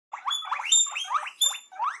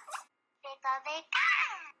If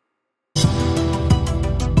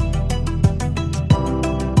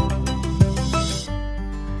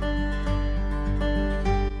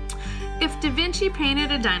daVinci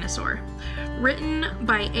painted a dinosaur, written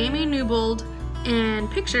by Amy Newbold and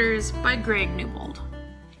pictures by Greg Newbold.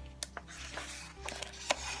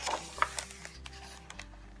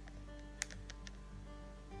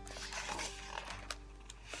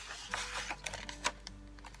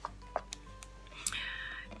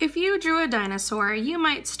 If you drew a dinosaur, you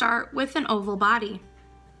might start with an oval body,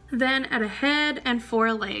 then at a head and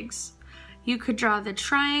 4 legs. You could draw the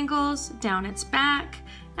triangles down its back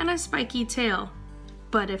and a spiky tail.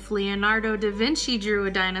 But if Leonardo da Vinci drew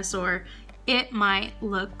a dinosaur, it might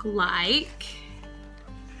look like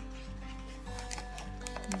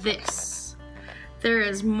this. There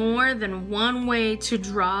is more than one way to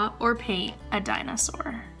draw or paint a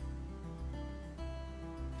dinosaur.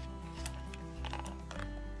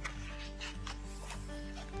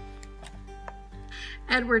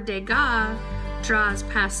 Edward Degas draws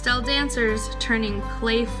pastel dancers turning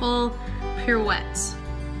playful pirouettes.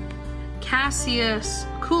 Cassius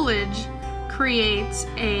Coolidge creates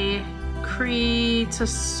a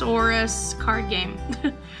Cretaceous card game.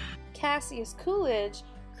 Cassius Coolidge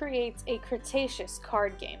creates a Cretaceous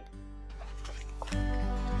card game.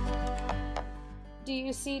 Do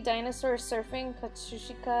you see dinosaurs surfing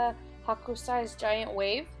Katsushika Hakusai's giant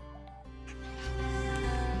wave?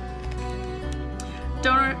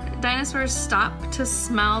 Dinosaurs stop to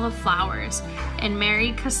smell the flowers in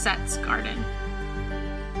Mary Cassette's garden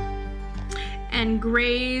and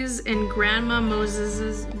graze in Grandma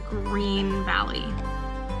Moses's green valley.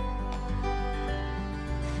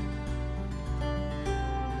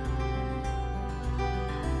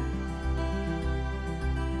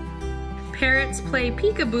 Parrots play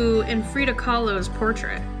peekaboo in Frida Kahlo's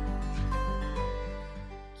portrait.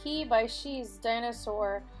 Key by Shi's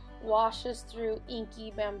dinosaur washes through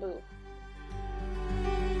inky bamboo.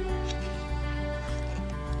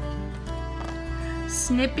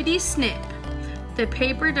 Snippity snip. The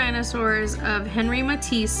paper dinosaurs of Henri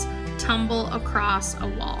Matisse tumble across a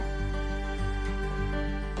wall.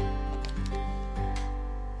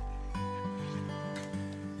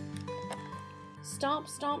 Stomp,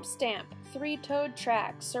 stomp, stamp. 3-toed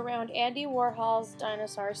tracks surround Andy Warhol's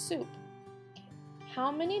dinosaur soup. How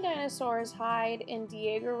many dinosaurs hide in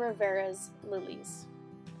Diego Rivera's lilies?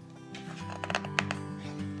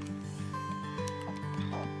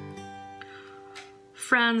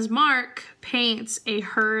 Franz Marc paints a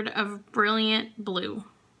herd of brilliant blue.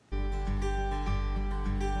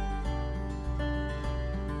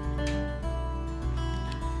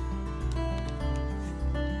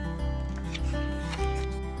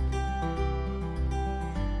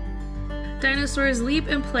 Dinosaurs leap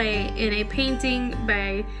and play in a painting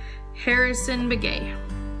by Harrison Begay,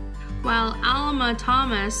 while Alma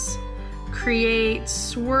Thomas creates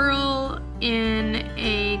swirl in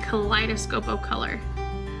a kaleidoscope of color.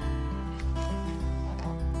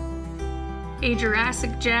 A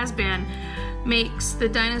Jurassic jazz band makes the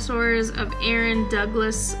dinosaurs of Aaron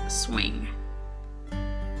Douglas swing.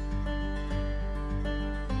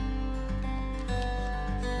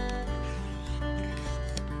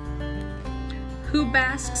 Who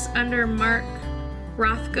basks under Mark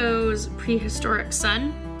Rothko's prehistoric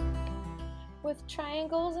sun? With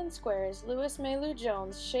triangles and squares, Louis Maylou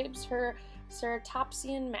Jones shapes her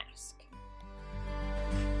ceratopsian mask.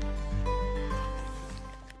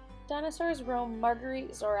 Dinosaurs roam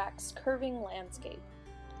Marguerite Zorach's curving landscape.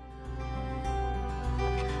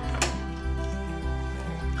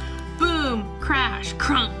 Boom! Crash!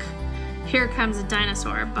 Crunk! Here Comes a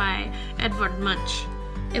Dinosaur by Edvard Munch.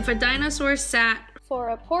 If a dinosaur sat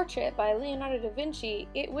for a portrait by Leonardo da Vinci,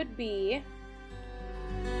 it would be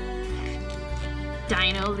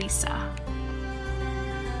Dino Lisa.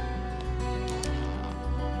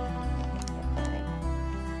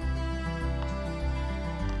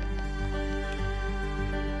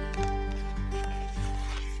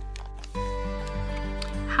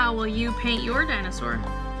 How will you paint your dinosaur?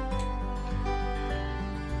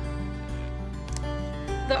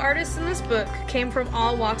 The artists in this book came from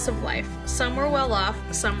all walks of life. Some were well off,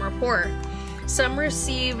 some were poor. Some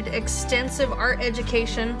received extensive art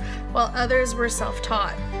education, while others were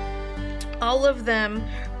self-taught. All of them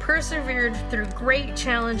persevered through great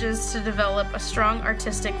challenges to develop a strong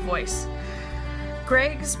artistic voice.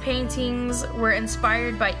 Greg's paintings were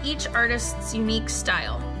inspired by each artist's unique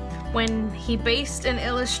style. When he based an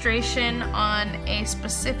illustration on a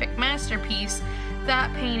specific masterpiece,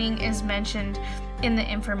 that painting is mentioned in the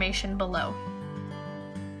information below.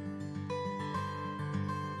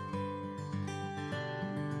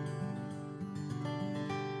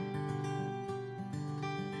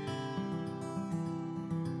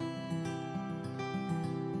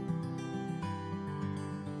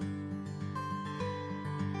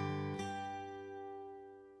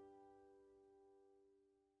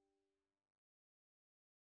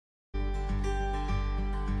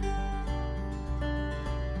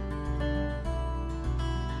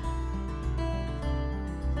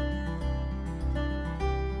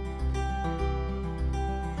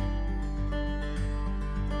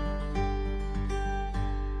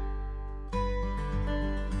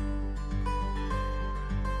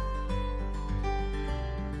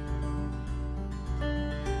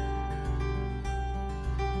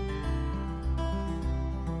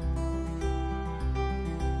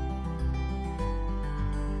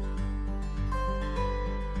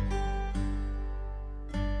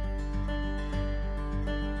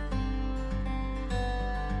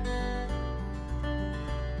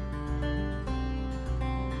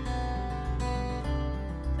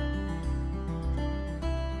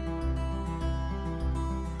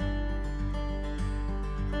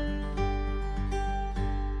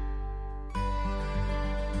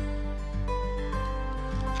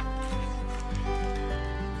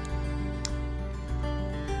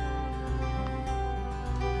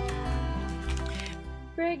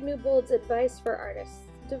 Greg Newbold's advice for artists.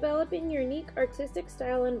 Developing your unique artistic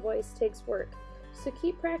style and voice takes work, so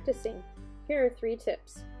keep practicing. Here are 3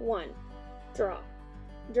 tips. 1. Draw.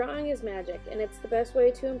 Drawing is magic, and it's the best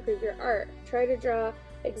way to improve your art. Try to draw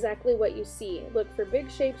exactly what you see. Look for big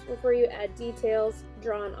shapes before you add details.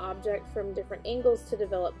 Draw an object from different angles to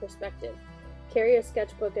develop perspective. Carry a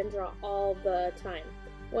sketchbook and draw all the time.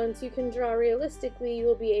 Once you can draw realistically, you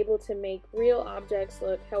will be able to make real objects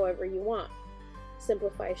look however you want.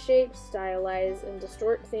 Simplify shapes, stylize, and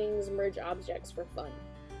distort things, merge objects for fun.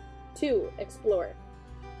 2. Explore.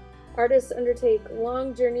 Artists undertake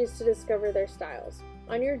long journeys to discover their styles.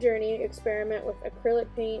 On your journey, experiment with acrylic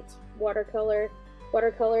paint,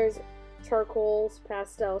 watercolors, charcoals,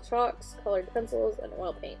 pastel chalks, colored pencils, and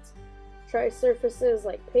oil paints. Try surfaces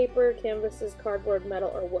like paper, canvases, cardboard,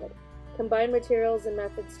 metal, or wood. Combine materials and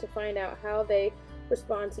methods to find out how they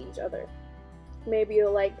respond to each other. Maybe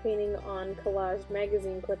you'll like painting on collaged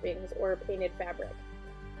magazine clippings or painted fabric.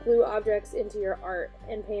 Glue objects into your art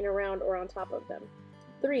and paint around or on top of them.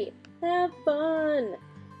 3. Have fun!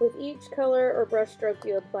 With each color or brush stroke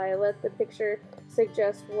you apply, let the picture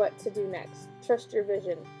suggest what to do next. Trust your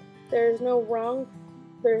vision. There's no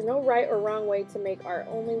right or wrong way to make art,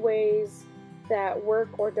 only ways that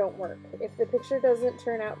work or don't work. If the picture doesn't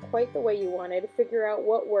turn out quite the way you wanted, figure out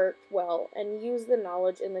what worked well and use the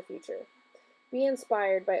knowledge in the future. Be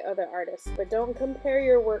inspired by other artists, but don't compare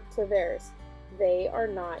your work to theirs. They are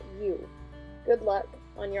not you. Good luck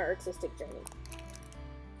on your artistic journey.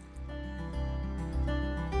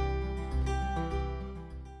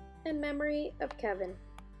 In memory of Kevin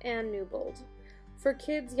and Newbold. For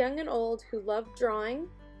kids young and old who love drawing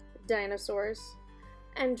dinosaurs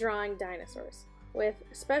and drawing dinosaurs. With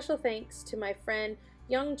special thanks to my friend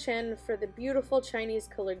Young Chen for the beautiful Chinese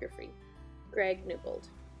calligraphy. Greg Newbold.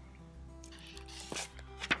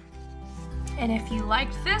 And if you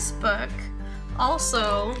liked this book,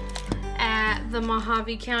 also at the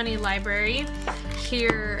Mojave County Library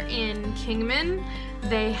here in Kingman,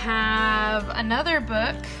 they have another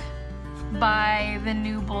book by the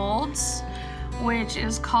Newbolds, which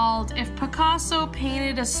is called If Picasso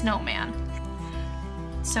Painted a Snowman.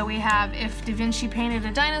 So we have If daVinci Painted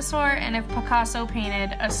a Dinosaur and If Picasso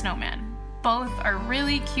Painted a Snowman. Both are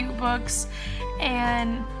really cute books,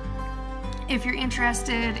 and if you're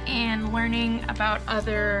interested in learning about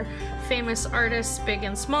other famous artists, big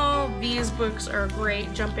and small, these books are a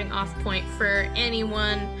great jumping off point for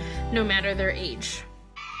anyone, no matter their age.